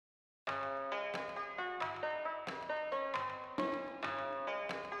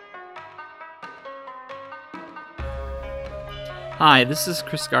Hi, this is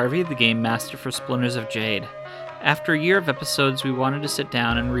Chris Garvey, the Game Master for Splinters of Jade. After a year of episodes, we wanted to sit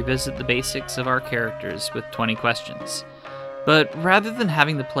down and revisit the basics of our characters with 20 questions. But rather than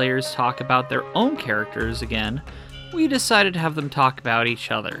having the players talk about their own characters again, we decided to have them talk about each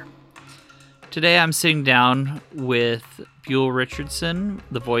other. Today I'm sitting down with Buell Richardson,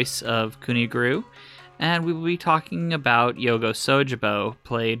 the voice of Kuniguru, and we will be talking about Yogo Sojibo,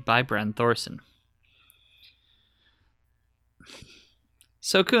 played by Bren Thorson.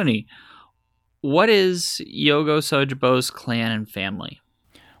 So Kuni, what is Yogo Sojibo's clan and family?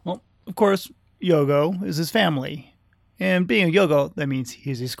 Well, of course, Yogo is his family. And being a Yogo, that means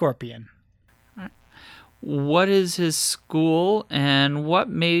he's a scorpion. What is his school, and what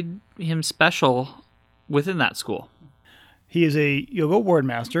made him special within that school? He is a Yogo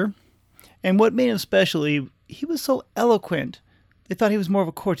wardmaster. And what made him special, he was so eloquent, they thought he was more of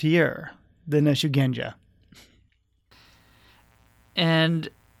a courtier than a Shugenja. And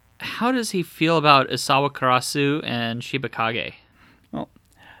how does he feel about Isawa Karasu and Shibakage? Well,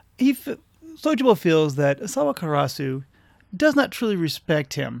 Sojibo feels that Isawa Karasu does not truly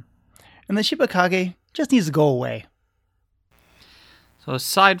respect him, and that Shibakage just needs to go away. So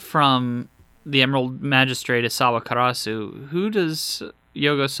aside from the Emerald Magistrate Isawa Karasu, who does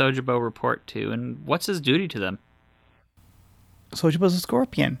Yogo Sojibo report to, and what's his duty to them? Sojibo's a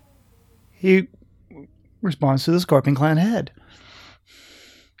scorpion. He responds to the Scorpion Clan head.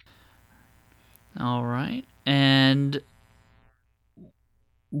 All right. And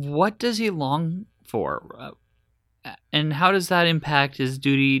what does he long for? And how does that impact his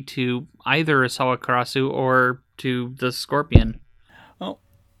duty to either Isawa Karasu or to the Scorpion? Well,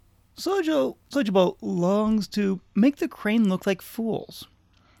 Sojibo longs to make the Crane look like fools,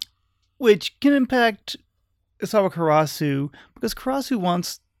 which can impact Isawa Karasu because Karasu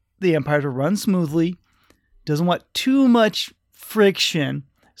wants the Empire to run smoothly, doesn't want too much friction,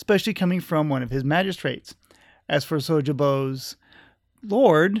 especially coming from one of his magistrates. As for Sojibo's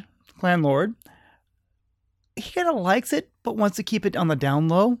clan lord, he kind of likes it, but wants to keep it on the down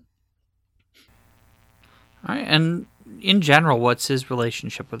low. All right, and in general, what's his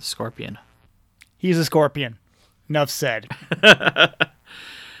relationship with the Scorpion? He's a scorpion. Enough said.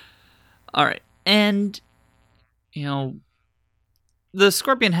 All right, and, the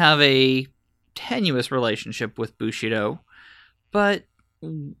Scorpion have a tenuous relationship with Bushido, but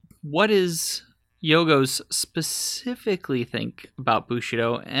what does Yogo's specifically think about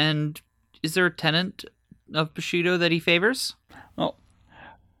Bushido, and is there a tenet of Bushido that he favors? Well,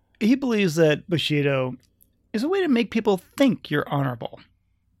 he believes that Bushido is a way to make people think you're honorable,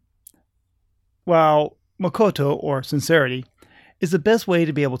 while Makoto, or sincerity, is the best way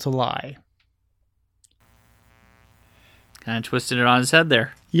to be able to lie. Kind of twisted it on his head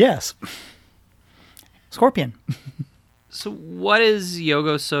there. Yes. Scorpion. So what is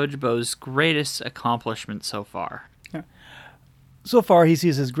Yogo Sojibo's greatest accomplishment so far? So far, he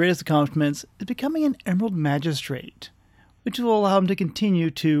sees his greatest accomplishments as becoming an Emerald Magistrate, which will allow him to continue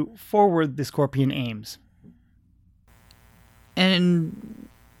to forward the Scorpion aims. And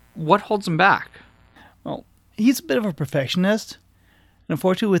what holds him back? Well, he's a bit of a perfectionist, and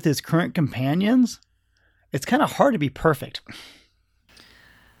unfortunately with his current companions, it's kind of hard to be perfect.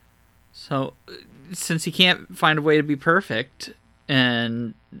 So, since he can't find a way to be perfect,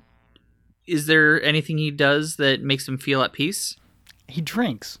 and is there anything he does that makes him feel at peace? He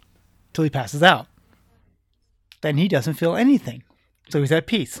drinks till he passes out. Then he doesn't feel anything, so he's at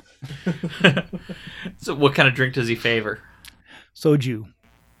peace. So what kind of drink does he favor? Soju.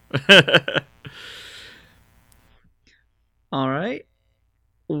 All right.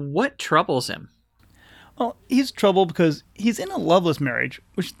 What troubles him? Well, he's troubled because he's in a loveless marriage,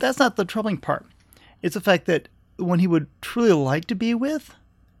 which that's not the troubling part. It's the fact that when he would truly like to be with,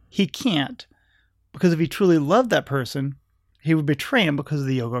 he can't. Because if he truly loved that person, he would betray him because of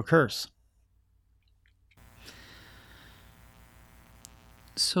the Yogo curse.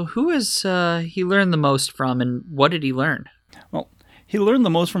 So who has he learned the most from, and what did he learn? Well, he learned the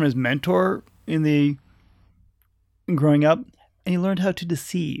most from his mentor in growing up, and he learned how to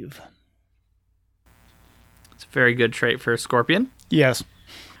deceive. It's a very good trait for a Scorpion. Yes.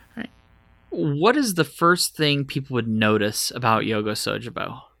 All right. What is the first thing people would notice about Yogo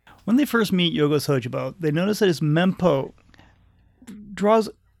Sojibo? When they first meet Yogo Sojibo, they notice that his mempo draws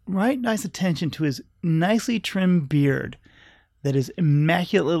right nice attention to his nicely trimmed beard that is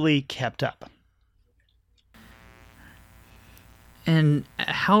immaculately kept up. And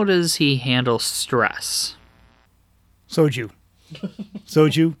how does he handle stress? Soju.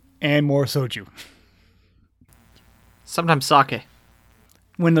 Soju and more soju. Sometimes sake.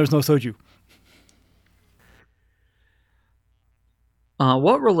 When there's no soju.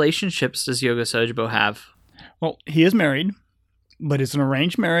 What relationships does Yoga Sojibo have? Well, he is married, but it's an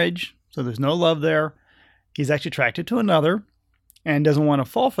arranged marriage, so there's no love there. He's actually attracted to another and doesn't want to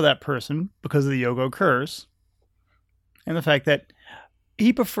fall for that person because of the Yogo curse. And the fact that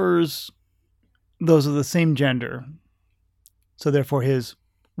he prefers those of the same gender. So therefore his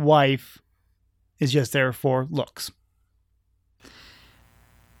wife is just there for looks.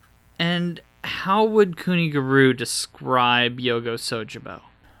 And how would Kuniguru describe Yogo Sojibo?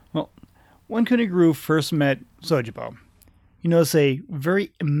 Well, when Kuniguru first met Sojibo, he noticed a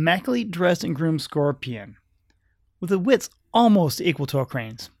very immaculately dressed and groomed scorpion with the wits almost equal to a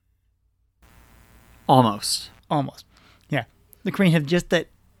crane's. Almost. Yeah. The crane had just that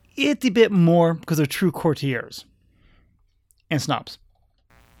itty bit more because they're true courtiers. And snobs.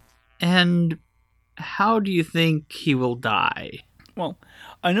 And how do you think he will die? Well,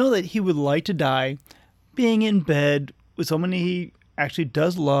 I know that he would like to die being in bed with someone he actually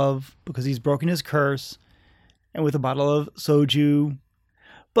does love because he's broken his curse, and with a bottle of soju.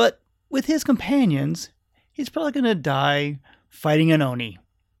 But with his companions, he's probably going to die fighting an Oni.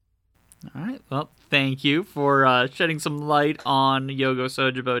 All right. Well, thank you for shedding some light on Yogo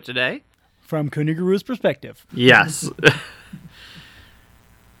Sojibo today. From Kuniguru's perspective. Yes.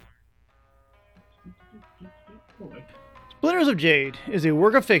 Splinters of Jade is a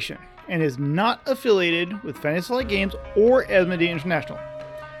work of fiction and is not affiliated with Fantasy Flight Games or Asmodee International.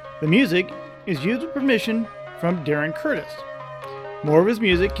 The music is used with permission from Darren Curtis. More of his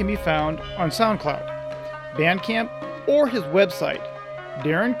music can be found on SoundCloud, Bandcamp, or his website,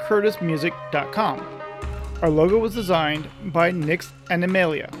 DarrenCurtisMusic.com. Our logo was designed by Nyx and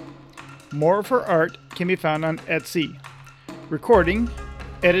Amelia. More of her art can be found on Etsy. Recording,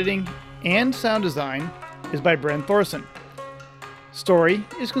 editing, and sound design is by Bren Thorson. Story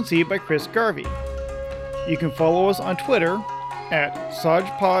is conceived by Chris Garvey. You can follow us on Twitter at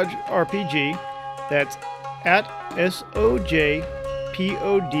SojPodRPG. That's at SOJPODRPG.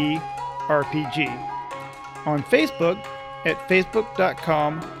 On Facebook at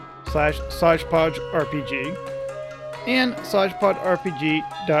facebook.com/SojPodRPG and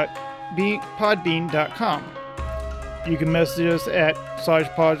SojPodRPG.podbean.com. You can message us at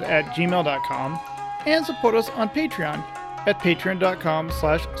SojPod@gmail.com and support us on Patreon at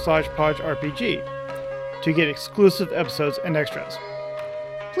patreon.com/SojPodRPG to get exclusive episodes and extras.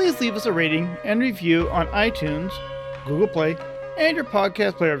 Please leave us a rating and review on iTunes, Google Play, and your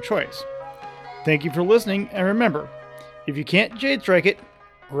podcast player of choice. Thank you for listening, and remember, if you can't Jade Strike it,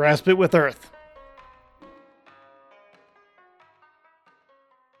 grasp it with Earth.